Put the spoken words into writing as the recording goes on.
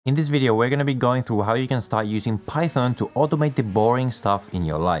In this video, we're going to be going through how you can start using Python to automate the boring stuff in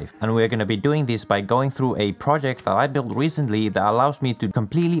your life. And we're going to be doing this by going through a project that I built recently that allows me to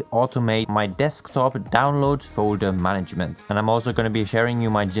completely automate my desktop downloads folder management. And I'm also going to be sharing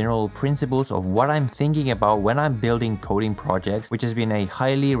you my general principles of what I'm thinking about when I'm building coding projects, which has been a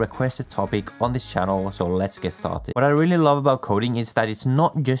highly requested topic on this channel. So let's get started. What I really love about coding is that it's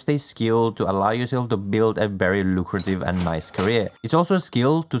not just a skill to allow yourself to build a very lucrative and nice career. It's also a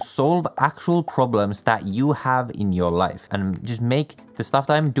skill to solve actual problems that you have in your life and just make the stuff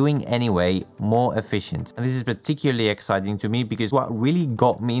that I'm doing anyway more efficient. And this is particularly exciting to me because what really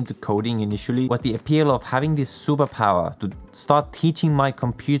got me into coding initially was the appeal of having this superpower to start teaching my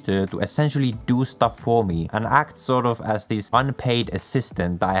computer to essentially do stuff for me and act sort of as this unpaid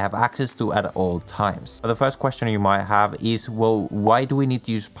assistant that I have access to at all times. But the first question you might have is, well, why do we need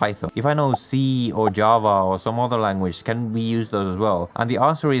to use Python? If I know C or Java or some other language, can we use those as well? And the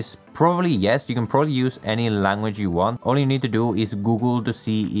answer is probably yes. You can probably use any language you want. All you need to do is Google to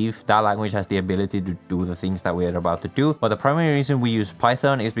see if that language has the ability to do the things that we're about to do. But the primary reason we use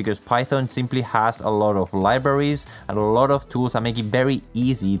Python is because Python simply has a lot of libraries and a lot of tools that make it very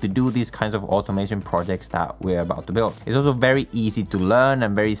easy to do these kinds of automation projects that we're about to build. It's also very easy to learn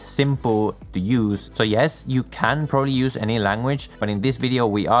and very simple to use. So yes, you can probably use any language, but in this video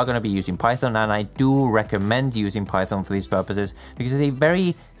we are going to be using Python, and I do recommend using Python for these purposes because it's a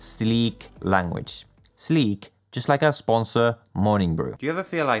very sleek language. Sleek, just like our sponsor, Morning Brew. Do you ever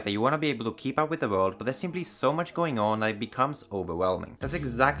feel like that you want to be able to keep up with the world, but there's simply so much going on that it becomes overwhelming? That's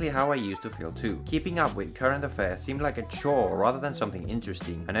exactly how I used to feel too. Keeping up with current affairs seemed like a chore rather than something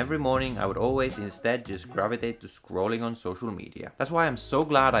interesting, and every morning I would always instead just gravitate to scrolling on social media. That's why I'm so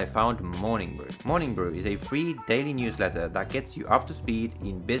glad I found Morning Brew. Morning Brew is a free daily newsletter that gets you up to speed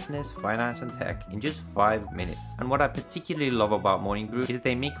in business, finance and tech in just 5 minutes. And what I particularly love about Morning Brew is that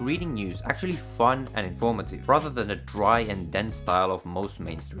they make reading news actually fun and informative, rather than the dry and dense style of most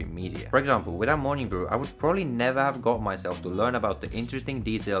mainstream media. For example, without Morning Brew, I would probably never have got myself to learn about the interesting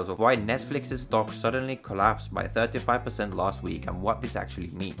details of why Netflix's stock suddenly collapsed by 35% last week and what this actually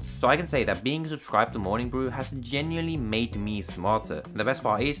means. So I can say that being subscribed to Morning Brew has genuinely made me smarter. And the best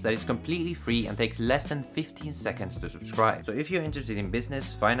part is that it's completely free and takes less than 15 seconds to subscribe. So if you're interested in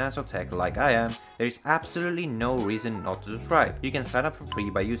business, finance or tech like I am, there is absolutely no reason not to subscribe. You can sign up for free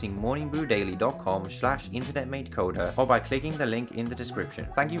by using morningbrewdaily.com/internetmadecoder or by clicking the link in the description.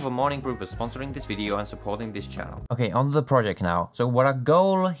 Thank you for Morning Brew for sponsoring this video and supporting this channel. Okay, on to the project now. So what our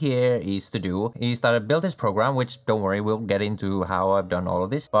goal here is to do is that I build this program, which don't worry, we'll get into how I've done all of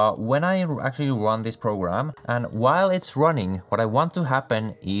this. But when I actually run this program and while it's running, what I want to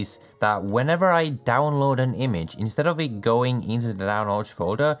happen is that whenever I download an image, instead of it going into the downloads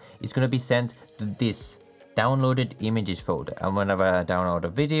folder, it's going to be sent to this downloaded images folder. And whenever I download a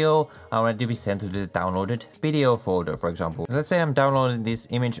video, I want it to be sent to the downloaded video folder. For example, let's say I'm downloading this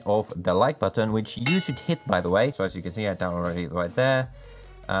image of the like button, which you should hit, by the way. So as you can see, I downloaded it right there.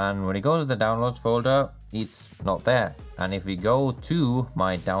 And when you go to the downloads folder, it's not there. And if we go to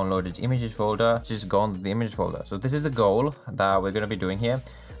my downloaded images folder, it's just gone to the image folder. So this is the goal that we're going to be doing here.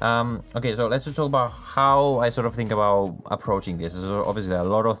 Okay, so let's just talk about how I sort of think about approaching this. There's obviously a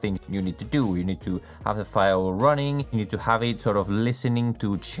lot of things you need to do. You need to have the file running, you need to have it sort of listening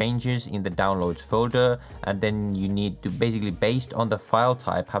to changes in the downloads folder, and then you need to basically, based on the file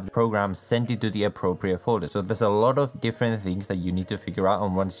type, have the program send it to the appropriate folder. So there's a lot of different things that you need to figure out,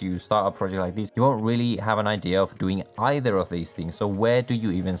 and once you start a project like this, you won't really have an idea of doing either of these things. So where do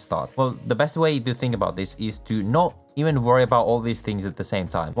you even start? Well, the best way to think about this is to not even worry about all these things at the same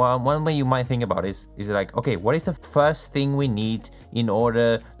time. Well, one way you might think about it is like, okay, what is the first thing we need in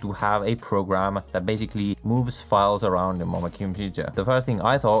order to have a program that basically moves files around in my computer? The first thing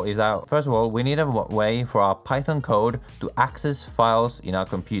I thought is that, first of all, we need a way for our Python code to access files in our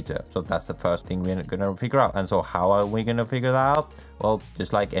computer. So that's the first thing we're gonna figure out. And so how are we gonna figure that out? Well,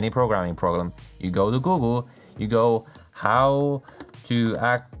 just like any programming problem, you go to Google, you go how to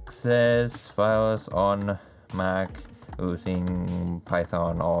access files on Mac using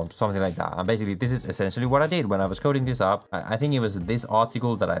Python or something like that. And basically this is essentially what I did when I was coding this up. I think it was this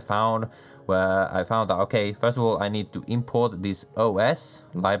article that I found where I found that, okay, first of all, I need to import this OS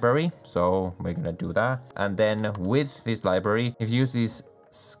library. So we're gonna do that. And then with this library, if you use this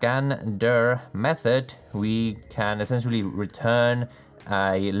scandir method, we can essentially return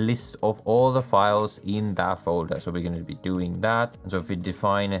a list of all the files in that folder. So we're going to be doing that. And so if we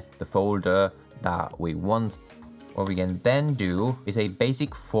define the folder that we want, what we can then do is a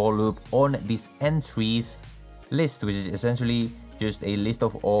basic for loop on this entries list, which is essentially just a list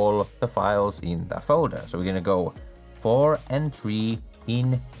of all the files in that folder. So we're going to go for entry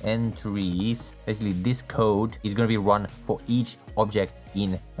in entries. Basically, this code is going to be run for each object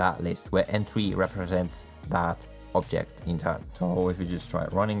in that list, where entry represents that object in turn. So if we just try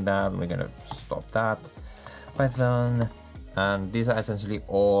running that, we're going to stop that. Python, and these are essentially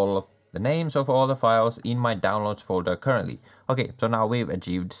all the names of all the files in my downloads folder currently. Okay, so now we've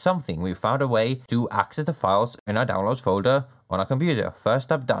achieved something. We found a way to access the files in our downloads folder on our computer. First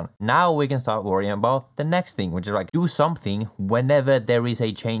step done. Now we can start worrying about the next thing, which is like do something whenever there is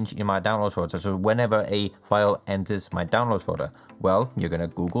a change in my downloads folder. So whenever a file enters my downloads folder, well, you're gonna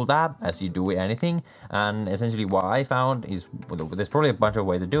Google that as you do with anything. And essentially what I found is, there's probably a bunch of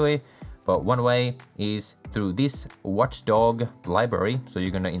ways to do it, but one way is through this watchdog library. So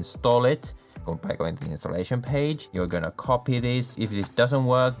you're gonna install it by going to the installation page. You're gonna copy this. If this doesn't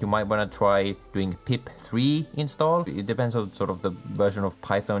work, you might want to try doing pip3 install. It depends on sort of the version of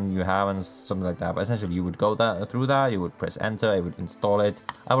Python you have and something like that, but essentially you would go through that, you would press enter, it would install it.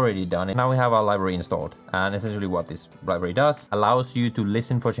 I've already done it. Now we have our library installed, and essentially what this library does allows you to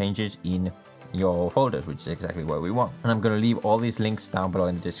listen for changes in your folders, which is exactly what we want. And I'm going to leave all these links down below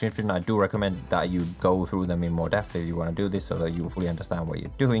in the description. I do recommend that you go through them in more depth if you want to do this, so that you fully understand what you're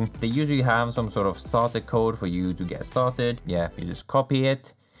doing. They usually have some sort of starter code for you to get started. Yeah, you just copy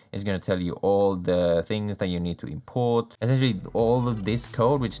it. It's going to tell you all the things that you need to import. Essentially all of this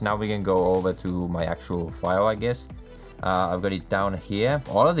code, which now we can go over to my actual file, I guess. I've got it down here.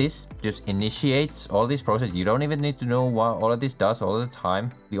 All of this just initiates all this process. You don't even need to know what all of this does all the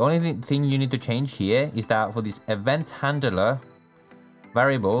time. The only thing you need to change here is that for this event handler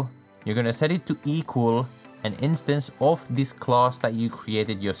variable, you're going to set it to equal an instance of this class that you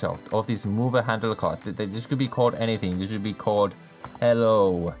created yourself, of this mover handler class. This could be called anything. This should be called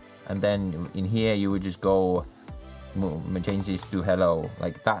hello. And then in here, you would just go change this to hello,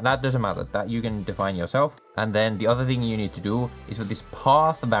 like that doesn't matter, that you can define yourself. And then the other thing you need to do is for this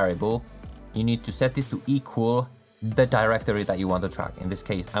path variable, you need to set this to equal the directory that you want to track. In this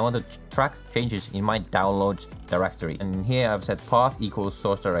case, I want to track changes in my downloads directory, and in here I've set path equals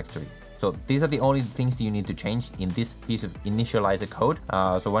source directory. So these are the only things that you need to change in this piece of initializer code.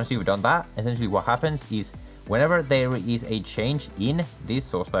 So once you've done that, essentially what happens is whenever there is a change in this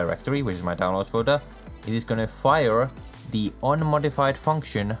source directory, which is my downloads folder, it is going to fire the unmodified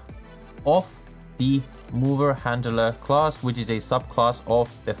function of the mover handler class, which is a subclass of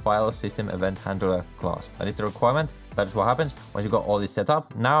the file system event handler class. That is the requirement. That is what happens once you got all this set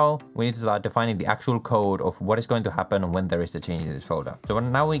up. Now we need to start defining the actual code of what is going to happen when there is a change in this folder. So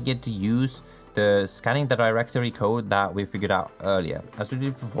now we get to use the scanning the directory code that we figured out earlier, as we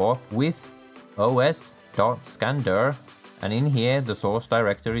did before, with os.scandir, and in here the source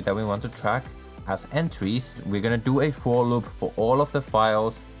directory that we want to track as entries. We're going to do a for loop for all of the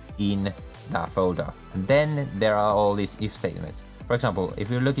files in that folder, and then there are all these if statements. For example, if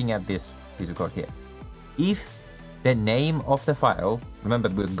you're looking at this piece of code here, if the name of the file, remember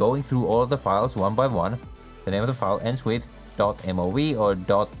we're going through all of the files one by one, the name of the file ends with .mov or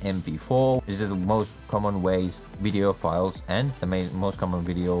 .mp4. These are the most common ways video files and the most common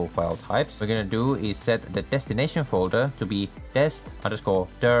video file types. What we're going to do is set the destination folder to be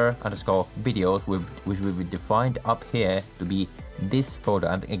dest_dir_videos, which will be defined up here to be this folder.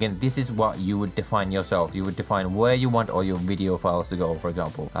 And again, this is what you would define yourself. You would define where you want all your video files to go, for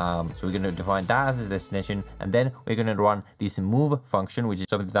example. So we're going to define that as the destination, and then we're going to run this move function, which is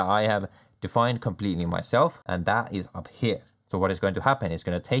something that I have defined completely myself, and that is up here. So what is going to happen is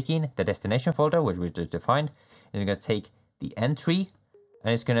going to take in the destination folder, which we just defined, and it's going to take the entry,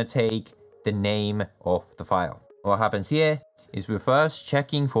 and it's going to take the name of the file. What happens here is we're first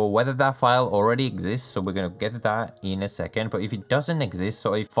checking for whether that file already exists, so we're going to get to that in a second. But if it doesn't exist,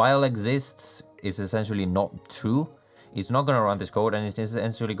 so if file exists is essentially not true, it's not going to run this code, and it's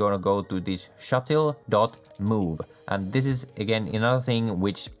essentially going to go to this shuttle.move. And this is again another thing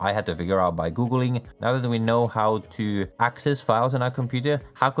which I had to figure out by Googling. Now that we know how to access files on our computer,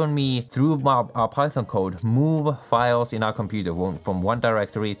 how can we, through our Python code, move files in our computer from one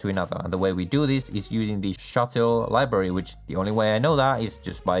directory to another? And the way we do this is using the shuttle library, which the only way I know that is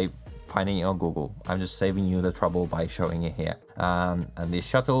just by finding it on Google. I'm just saving you the trouble by showing it here. And this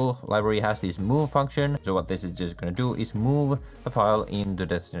shuttle library has this move function. So what this is just going to do is move the file in the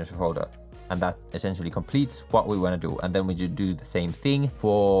destination folder. And that essentially completes what we want to do. And then we just do the same thing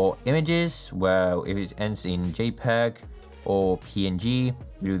for images, where if it ends in JPEG or PNG,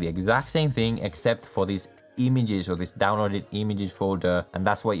 we do the exact same thing, except for this images or this downloaded images folder, and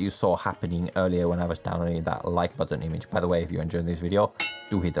that's what you saw happening earlier when I was downloading that like button image. By the way, if you're enjoying this video,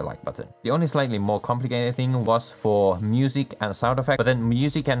 do hit the like button. The only slightly more complicated thing was for music and sound effects, but then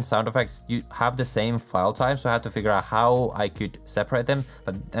music and sound effects, you have the same file type, so I had to figure out how I could separate them.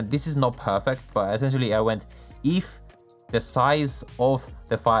 But this is not perfect, but essentially I went, if the size of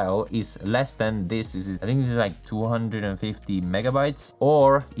the file is less than this, I think this is like 250 megabytes,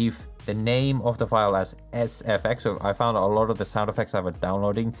 or if the name of the file as SFX, so I found a lot of the sound effects I was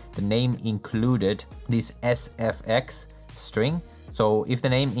downloading, the name included this SFX string. So if the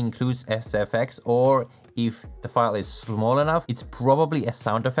name includes SFX, or if the file is small enough, it's probably a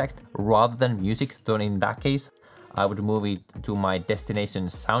sound effect rather than music. So in that case, I would move it to my destination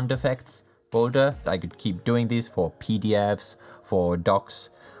sound effects folder. I could keep doing this for PDFs, for docs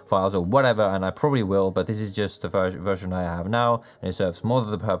files or whatever, and I probably will, but this is just the version I have now, and it serves more of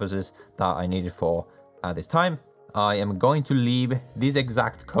the purposes that I need it for at this time. I am going to leave this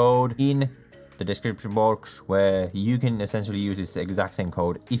exact code in the description box, where you can essentially use this exact same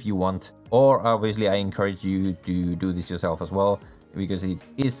code if you want, or obviously I encourage you to do this yourself as well, because it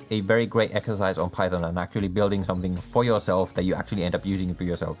is a very great exercise on Python and actually building something for yourself that you actually end up using for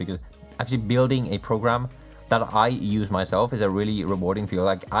yourself, because actually building a program that I use myself is a really rewarding feel.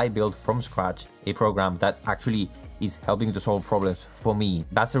 Like, I built from scratch a program that actually is helping to solve problems for me.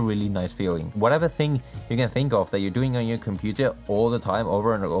 That's a really nice feeling. Whatever thing you can think of that you're doing on your computer all the time,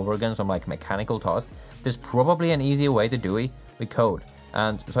 over and over again, some like mechanical task, there's probably an easier way to do it with code.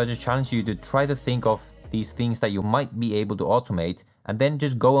 And so I just challenge you to try to think of these things that you might be able to automate, and then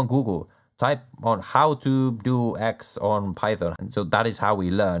just go on Google, type on how to do X on Python. And so that is how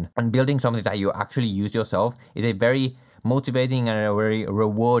we learn. And building something that you actually use yourself is a very motivating and a very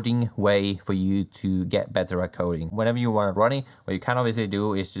rewarding way for you to get better at coding. Whenever you want to run it, what you can obviously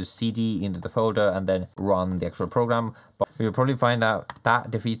do is just cd into the folder and then run the actual program. But you'll probably find out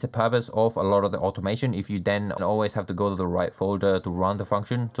that defeats the purpose of a lot of the automation if you then always have to go to the right folder to run the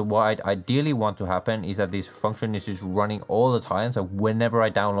function. So what I'd ideally want to happen is that this function is just running all the time. So whenever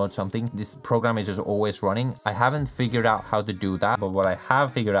I download something, this program is just always running. I haven't figured out how to do that, but what I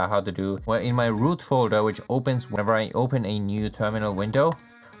have figured out how to do, well, in my root folder, which opens whenever I open a new terminal window,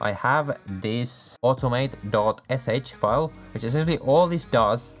 I have this automate.sh file, which essentially all this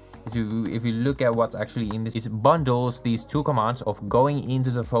does is, if you look at what's actually in this, it bundles these two commands of going into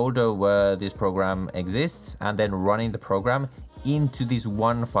the folder where this program exists and then running the program into this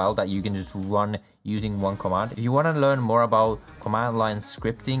one file that you can just run using one command. If you want to learn more about command line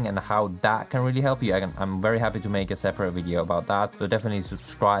scripting and how that can really help you, I'm very happy to make a separate video about that. So definitely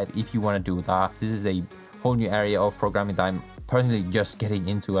subscribe if you want to do that. This is a whole new area of programming that I'm personally just getting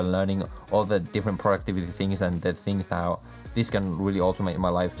into and learning all the different productivity things and the things now this can really automate my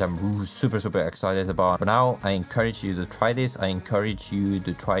life, which I'm super excited about. For now, I encourage you to try this. I encourage you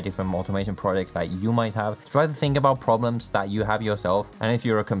to try different automation projects that you might have. Try to think about problems that you have yourself. And if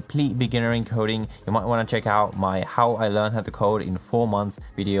you're a complete beginner in coding, you might want to check out my How I Learned How to Code in 4 Months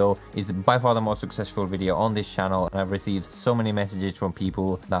video. It's by far the most successful video on this channel. And I've received so many messages from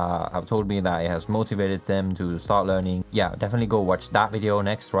people that have told me that it has motivated them to start learning. Yeah, definitely go watch that video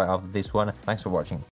next, right after this one. Thanks for watching.